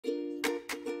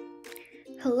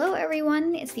Hello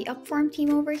everyone, it's the Upform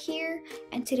team over here,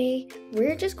 and today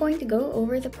we're just going to go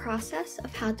over the process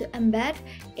of how to embed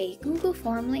a Google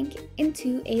form link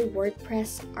into a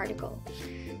WordPress article.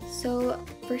 So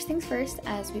first things first,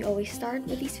 as we always start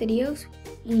with these videos,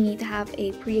 we need to have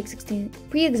a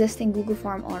pre-existing Google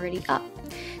form already up.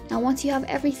 Now once you have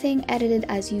everything edited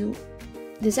as you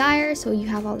desire, so you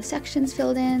have all the sections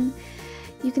filled in,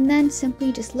 you can then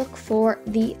simply just look for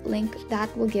the link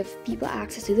that will give people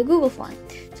access to the Google form.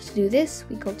 So to do this,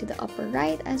 we go to the upper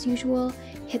right as usual,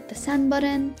 hit the send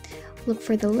button, look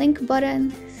for the link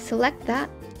button, select that,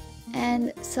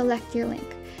 and select your link.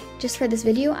 Just for this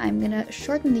video, I'm gonna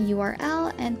shorten the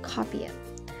URL and copy it.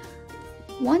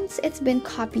 Once it's been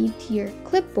copied to your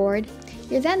clipboard,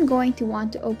 you're then going to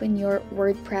want to open your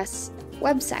WordPress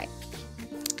website,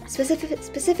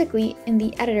 specifically in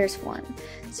the editor's form.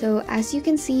 So as you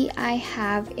can see, I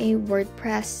have a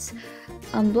WordPress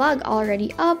blog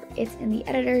already up. It's in the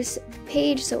editor's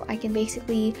page, so I can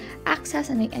basically access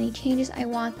and make any changes I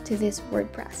want to this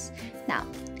WordPress. Now,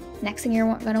 next thing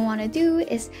you're going to want to do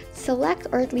is select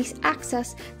or at least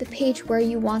access the page where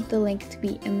you want the link to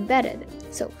be embedded.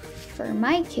 So for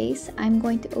my case, I'm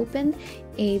going to open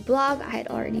a blog I had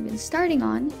already been starting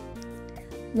on.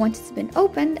 Once it's been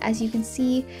opened, as you can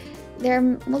see, there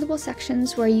are multiple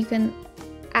sections where you can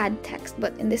add text,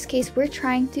 but in this case, we're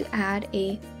trying to add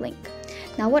a link.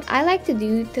 Now, what I like to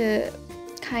do to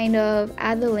kind of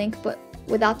add the link, but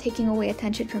without taking away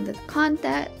attention from the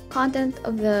content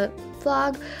of the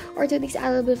blog, or to at least add a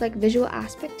little bit of like visual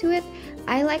aspect to it,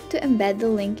 I like to embed the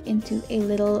link into a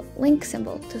little link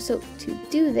symbol. So to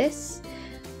do this,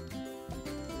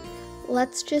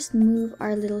 let's just move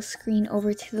our little screen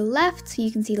over to the left so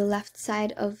you can see the left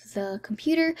side of the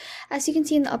computer. As you can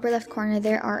see in the upper left corner,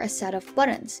 there are a set of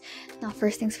buttons. Now,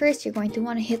 first things first, you're going to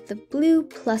want to hit the blue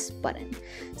plus button.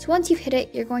 So once you've hit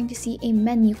it, you're going to see a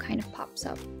menu kind of pops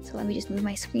up. So let me just move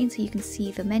my screen so you can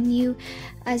see the menu.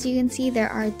 As you can see, there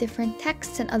are different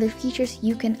texts and other features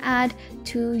you can add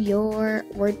to your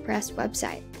WordPress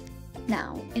website.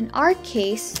 Now, in our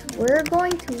case, we're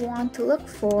going to want to look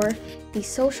for the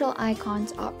social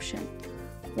icons option.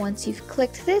 Once you've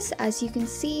clicked this, as you can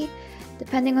see,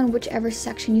 depending on whichever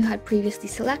section you had previously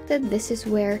selected, this is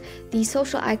where the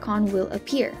social icon will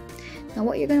appear. Now,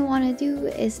 what you're going to want to do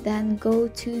is then go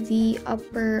to the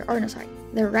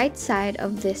the right side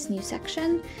of this new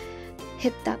section,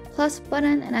 hit that plus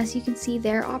button, and as you can see,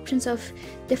 there are options of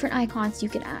different icons you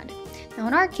can add. Now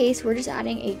in our case, we're just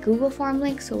adding a Google form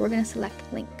link, so we're going to select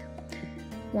link.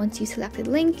 Once you selected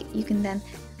link, you can then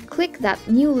click that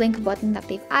new link button that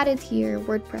they've added to your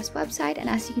WordPress website, and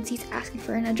as you can see, it's asking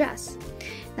for an address.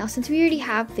 Now since we already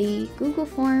have the Google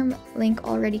form link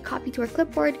already copied to our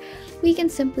clipboard, we can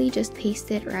simply just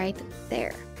paste it right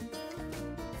there.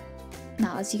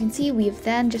 Now as you can see, we've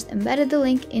then just embedded the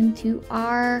link into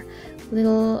our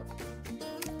little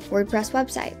WordPress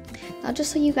website. Now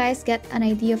just so you guys get an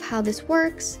idea of how this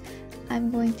works, I'm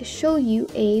going to show you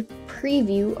a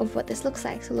preview of what this looks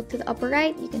like. So look to the upper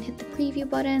right, you can hit the preview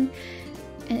button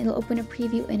and it'll open a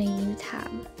preview in a new tab.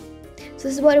 So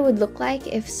this is what it would look like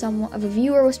if a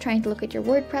viewer was trying to look at your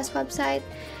WordPress website,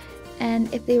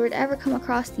 and if they were to ever come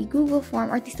across the Google form,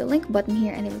 or at least the link button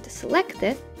here, and they were to select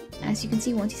it, as you can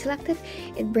see, once you select it,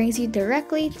 it brings you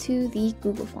directly to the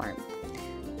Google form.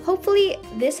 Hopefully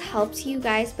this helps you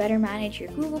guys better manage your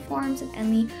Google Forms and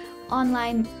any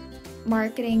online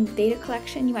marketing data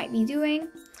collection you might be doing.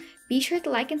 Be sure to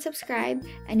like and subscribe,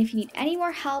 and if you need any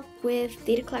more help with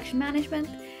data collection management,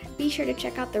 be sure to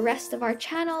check out the rest of our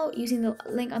channel using the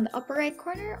link on the upper right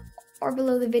corner or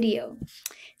below the video.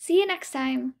 See you next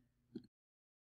time!